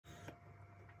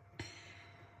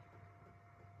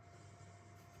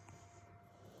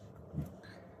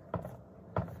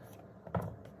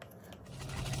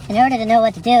In order to know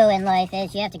what to do in life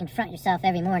is you have to confront yourself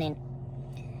every morning.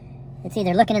 It's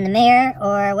either looking in the mirror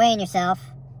or weighing yourself.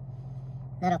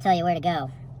 That'll tell you where to go.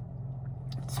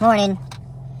 This morning,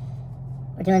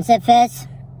 we're doing Zip Fizz,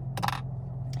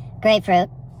 grapefruit.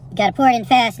 You gotta pour it in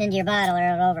fast into your bottle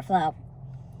or it'll overflow.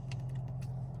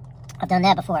 I've done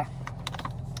that before.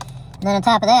 And then on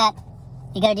top of that,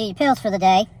 you gotta do your pills for the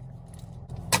day.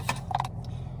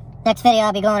 Next video,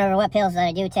 I'll be going over what pills that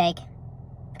I do take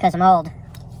because I'm old.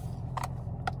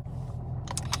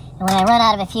 And when I run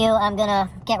out of a few, I'm gonna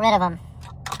get rid of them.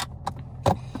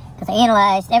 Because I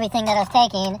analyzed everything that I was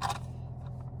taking,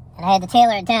 and I had to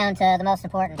tailor it down to the most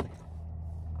important.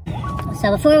 So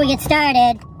before we get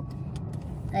started,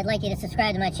 I'd like you to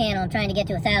subscribe to my channel. I'm trying to get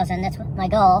to 1,000, that's my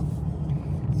goal.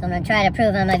 So I'm gonna try to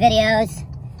improve on my videos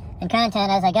and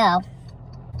content as I go.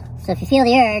 So if you feel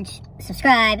the urge,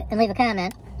 subscribe and leave a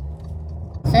comment.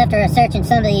 So after searching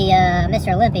some of the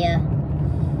Mr. Olympia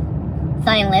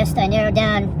finalists, I narrowed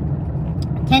down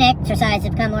 10 exercises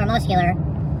to become more muscular,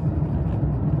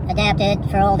 adapted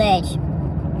for old age.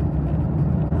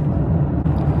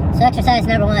 So exercise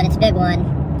number 1, it's a big one,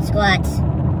 squats.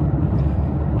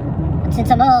 And since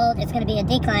I'm old, it's going to be a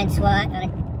decline squat.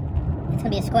 It's going to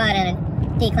be a squat on a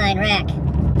decline rack.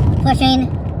 Pushing,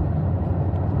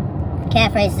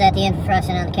 calf raises at the end for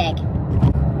thrusting on the cake.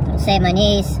 It'll save my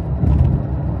knees,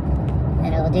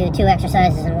 and it'll do 2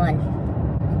 exercises in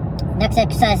 1. Next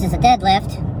exercise is a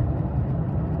deadlift.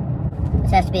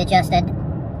 This has to be adjusted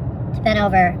to bent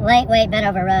over, lightweight bent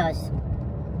over rows.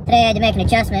 Today I had to make an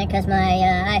adjustment because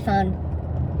my iPhone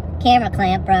camera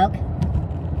clamp broke.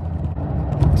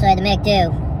 So I had to make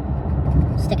do.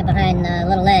 Stick it behind the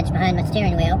little ledge behind my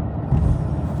steering wheel.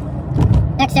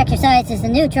 Next exercise is the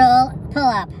neutral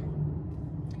pull-up,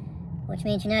 which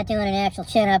means you're not doing an actual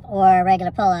chin-up or a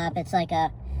regular pull-up. It's like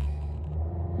a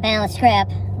balanced grip,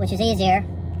 which is easier.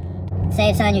 It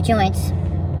saves on your joints.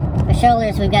 For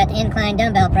shoulders, we've got the incline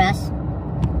dumbbell press.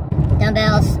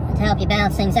 Dumbbells to help you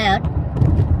balance things out.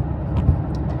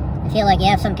 You feel like you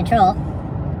have some control.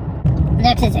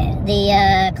 Next is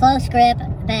the close grip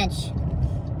bench.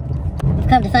 We've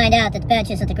come to find out that the bench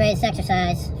isn't the greatest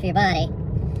exercise for your body.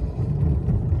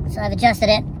 So I've adjusted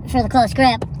it for the close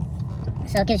grip.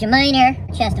 So it gives you minor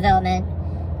chest development,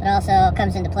 but also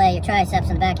comes into play your triceps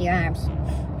and the back of your arms.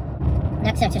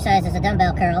 Next exercise is a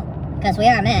dumbbell curl, because we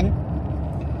are men,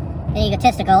 and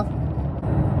egotistical.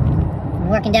 And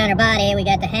working down our body, we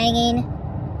got the hanging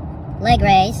leg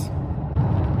raise,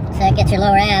 so that gets your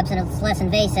lower abs, and it's less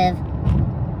invasive,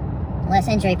 less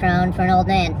injury prone for an old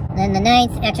man. And then the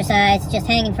 9th exercise, just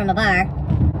hanging from a bar,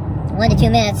 1 to 2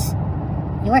 minutes.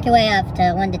 You work your way up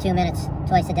to 1 to 2 minutes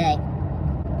twice a day.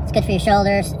 It's good for your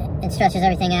shoulders, it stretches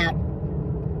everything out.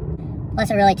 Plus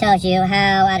it really tells you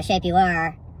how out of shape you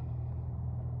are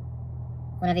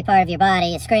when every part of your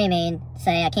body is screaming to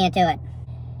say, I can't do it.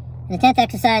 And the 10th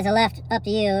exercise I left up to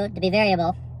you to be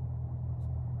variable.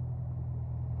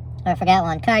 Or I forgot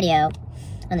one, cardio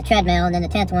on the treadmill, and then the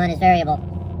 10th one is variable.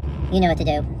 You know what to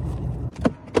do.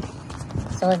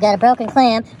 So we've got a broken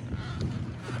clamp,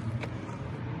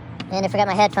 and I forgot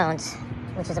my headphones,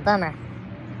 which is a bummer.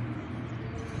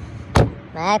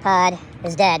 My iPod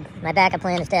is dead. My backup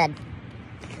plan is dead.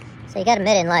 So you gotta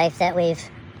admit in life that we've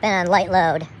been on light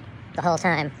load the whole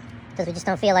time, because we just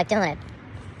don't feel like doing it.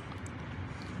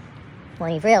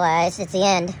 When you've realized it's the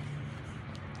end,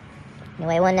 you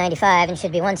weigh 195 and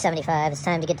should be 175, it's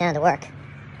time to get down to work.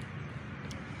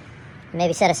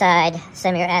 Maybe set aside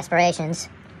some of your aspirations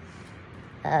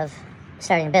of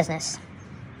starting a business.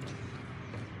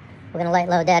 We're going to light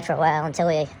load that for a while until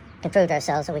we can prove to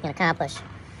ourselves that we can accomplish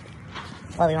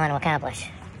what we want to accomplish.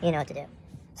 You know what to do.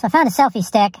 So I found a selfie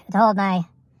stick to hold my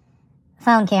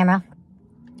phone camera.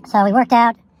 So we worked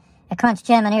out at Crunch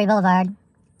Gym on Erie Boulevard.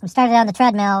 We started on the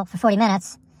treadmill for 40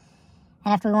 minutes.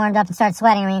 And after we warmed up and started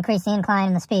sweating, we increased the incline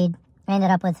and the speed. We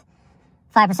ended up with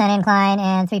 5% incline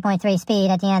and 3.3 speed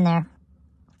at the end there.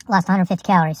 Lost 150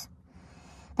 calories.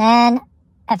 Then,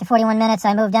 after 41 minutes,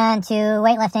 I moved on to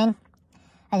weightlifting.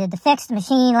 I did the fixed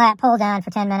machine lat pull down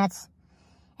for 10 minutes.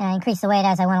 And I increased the weight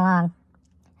as I went along.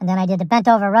 And then I did the bent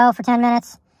over row for 10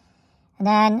 minutes. And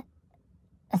then,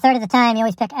 a third of the time, you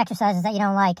always pick exercises that you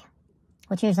don't like.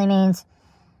 Which usually means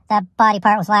that body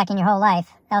part was lacking your whole life.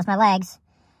 That was my legs.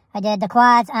 I did the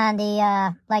quads on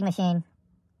the leg machine.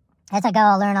 As I go,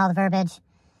 I'll learn all the verbiage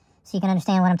so you can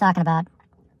understand what I'm talking about.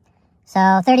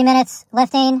 So 30 minutes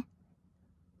lifting,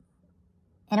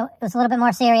 and it was a little bit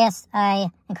more serious. I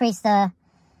increased the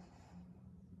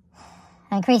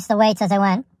weights as I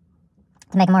went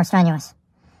to make it more strenuous.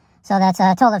 So that's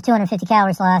a total of 250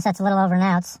 calories lost. That's a little over an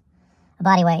ounce of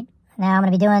body weight. Now I'm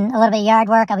going to be doing a little bit of yard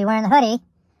work. I'll be wearing the hoodie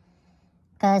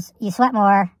because you sweat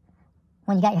more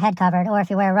when you got your head covered, or if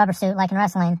you wear a rubber suit like in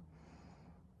wrestling.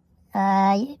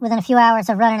 Within a few hours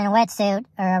of running in a wetsuit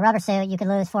or a rubber suit, you could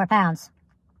lose 4 pounds.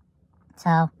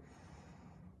 So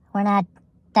we're not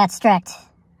that strict,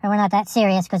 or we're not that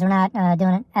serious because we're not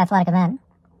doing an athletic event.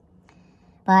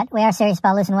 But we are serious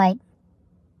about losing weight.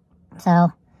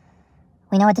 So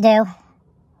we know what to do.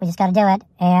 We just got to do it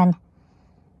and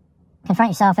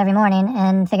confront yourself every morning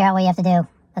and figure out what you have to do.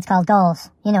 That's called goals.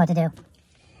 You know what to do.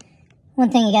 One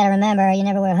thing you got to remember, you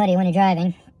never wear a hoodie when you're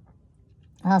driving.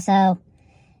 Also,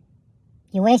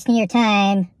 you're wasting your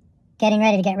time getting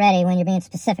ready to get ready when you're being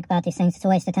specific about these things. It's a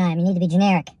waste of time. You need to be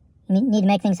generic. You need to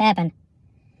make things happen.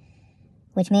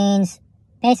 Which means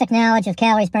basic knowledge of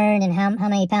calories burned and how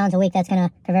many pounds a week that's going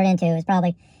to convert into is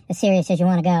probably as serious as you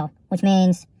want to go. Which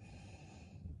means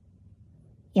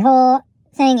your whole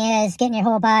thing is getting your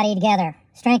whole body together,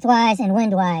 strength-wise and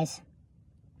wind-wise.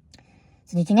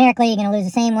 So generically, you're going to lose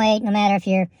the same weight no matter if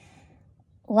you're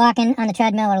walking on the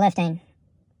treadmill or lifting.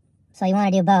 So you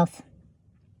want to do both.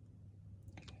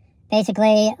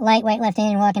 Basically, light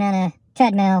weightlifting and walking on a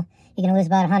treadmill, you're going to lose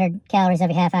about 100 calories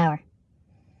every half hour.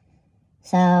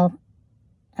 So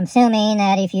I'm assuming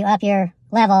that if you up your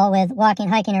level with walking,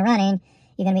 hiking, or running,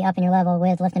 you're going to be upping your level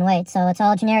with lifting weights. So it's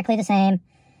all generically the same,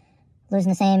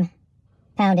 losing the same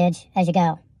poundage as you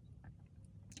go.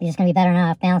 You're just going to be better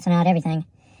off balancing out everything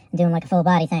and doing like a full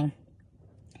body thing.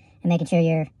 And making sure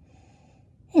your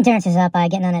endurance is up by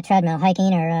getting on that treadmill,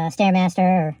 hiking, or Stairmaster,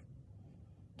 or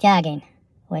jogging,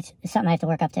 which is something I have to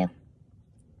work up to. You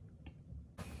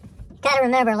gotta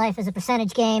remember, life is a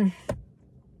percentage game.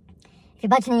 If you're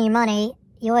budgeting your money,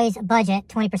 you always budget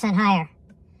 20% higher,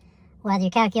 whether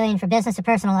you're calculating for business or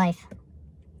personal life.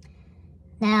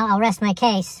 Now, I'll rest my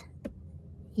case.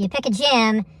 You pick a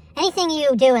gym, anything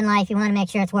you do in life, you want to make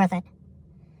sure it's worth it.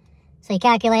 So you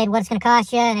calculate what it's going to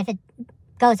cost you, and if it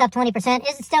goes up 20%,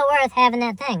 is it still worth having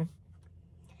that thing?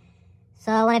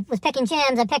 So when I was picking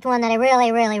gyms, I picked one that I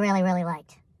really, really, really, really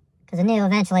liked. Because I knew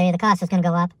eventually the cost was going to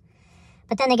go up.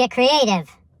 But then they get creative.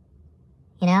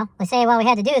 You know, they say, well, we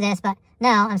had to do this, but no,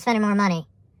 I'm spending more money.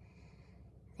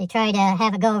 They try to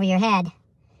have it go over your head.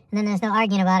 And then there's no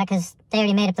arguing about it because they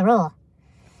already made up the rule.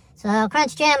 So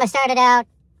Crunch Gym, I started out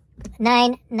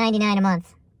 $9.99 a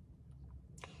month.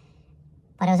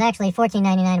 But it was actually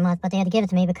 $14.99 a month, but they had to give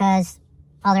it to me because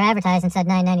all their advertising said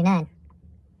 $9.99.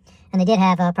 And they did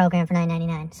have a program for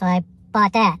 $9.99, so I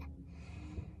bought that.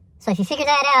 So if you figure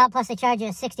that out, plus they charge you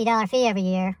a $60 fee every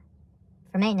year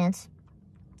for maintenance,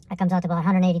 that comes out to about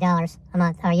 $180 a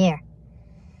month, or a year.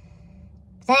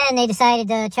 Then they decided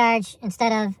to charge,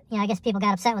 instead of, I guess people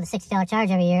got upset with a $60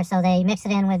 charge every year, so they mixed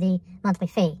it in with the monthly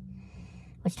fee,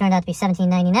 which turned out to be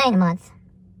 $17.99 a month.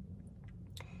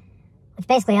 Which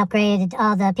basically upgraded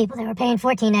all the people that were paying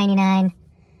 $14.99,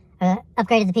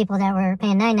 upgraded the people that were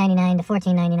paying $9.99 to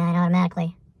 $14.99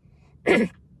 automatically.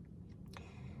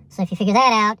 So if you figure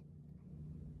that out,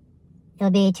 it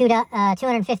would be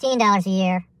 $215 a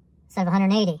year instead of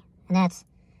 $180, and that's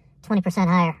 20%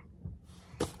 higher.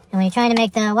 And when you're trying to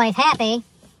make the wife happy,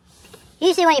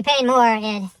 usually when you're paying more,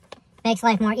 it makes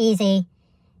life more easy,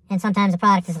 and sometimes the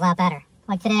product is a lot better.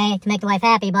 Like today, to make the wife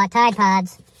happy, bought Tide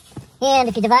Pods, and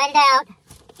if you divide it out,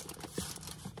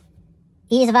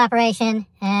 ease of operation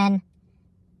and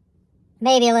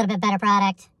maybe a little bit better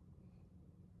product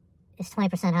is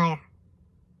 20% higher.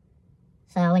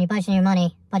 So when you're budgeting your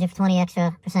money, budget for 20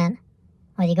 extra %,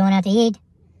 whether you're going out to eat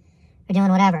or doing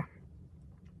whatever.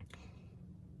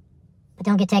 But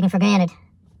don't get taken for granted.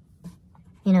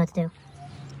 You know what to do.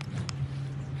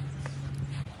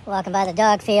 Walking by the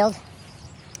dog field.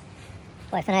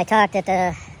 Wife and I talked that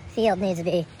the field needs to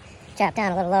be chopped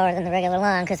down a little lower than the regular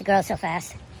lawn because it grows so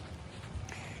fast.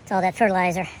 It's all that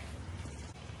fertilizer.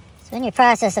 So in your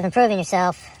process of improving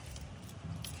yourself,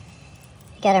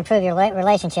 you got to improve your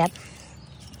relationship.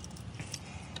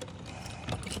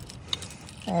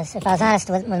 Because if I was honest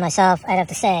with myself, I'd have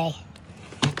to say,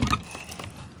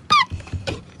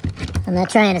 I'm not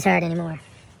trying as hard anymore.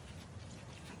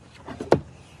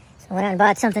 So I went out and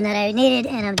bought something that I needed,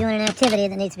 and I'm doing an activity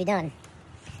that needs to be done.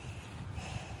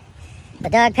 The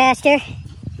dog pasture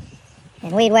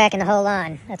and weed whacking the whole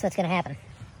lawn. That's what's going to happen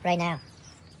right now.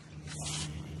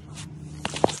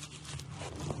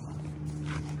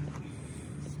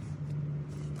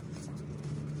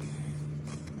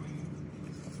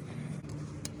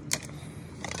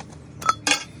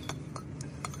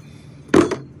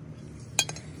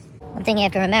 One thing you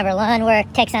have to remember, lawn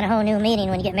work takes on a whole new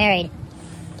meaning when you get married.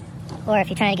 Or if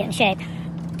you're trying to get in shape.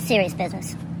 It's serious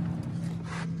business.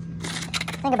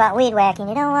 Think about weed whacking.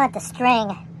 You don't want the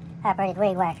string-operated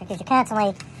weed whacker because you're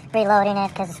constantly reloading it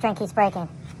because the string keeps breaking.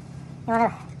 You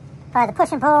want to buy the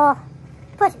push and pull,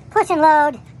 push and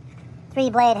load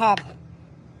 3-blade head. So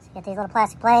you get these little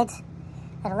plastic blades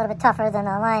that are a little bit tougher than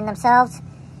the line themselves,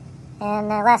 and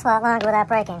last a lot longer without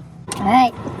breaking.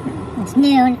 Alright, it's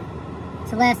noon.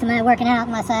 It's the last of my working out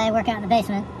unless I work out in the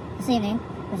basement this evening,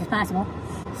 which is possible.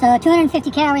 So 250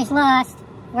 calories lost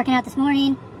working out this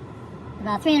morning,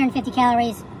 about 350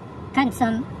 calories cutting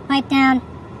some pipe down,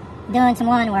 doing some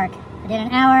lawn work. I did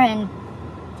an hour and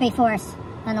 3/4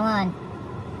 on the lawn.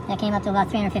 That came up to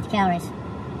about 350 calories.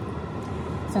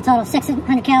 So a total of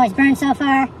 600 calories burned so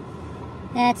far.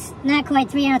 That's not quite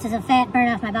 3 ounces of fat burned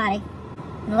off my body.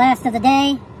 And the last of the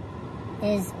day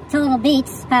is total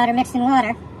beets powder mixed in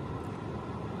water.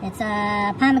 It's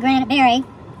a pomegranate berry.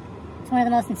 It's one of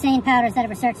the most insane powders I've ever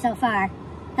researched so far.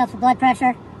 Helps with blood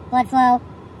pressure, blood flow,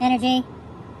 energy,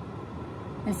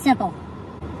 and it's simple.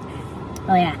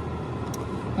 Oh yeah,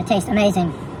 it tastes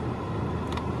amazing.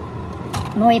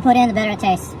 The more you put in, the better it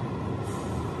tastes,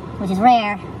 which is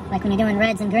rare, like when you're doing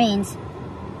reds and greens.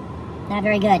 Not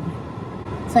very good.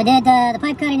 So I did the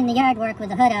pipe cutting and the yard work with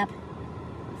the hood up,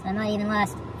 so I might even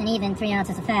lost an even 3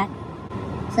 ounces of fat.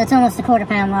 So that's almost a 1/4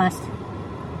 pound lost.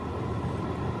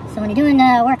 So when you're doing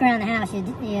work around the house, you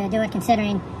do it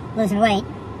considering losing weight.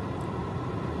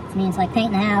 Which means like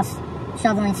painting the house,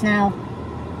 shoveling snow.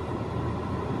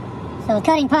 So with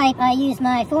cutting pipe, I used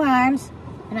my forearms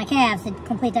and my calves to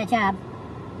complete that job.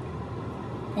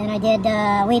 Then I did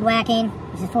weed whacking,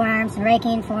 which is forearms, and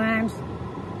raking, forearms.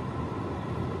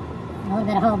 A little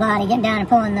bit of whole body, getting down and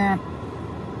pulling the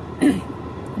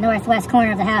northwest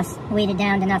corner of the house weeded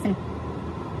down to nothing.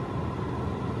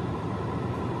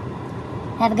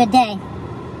 Have a good day.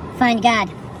 Find God.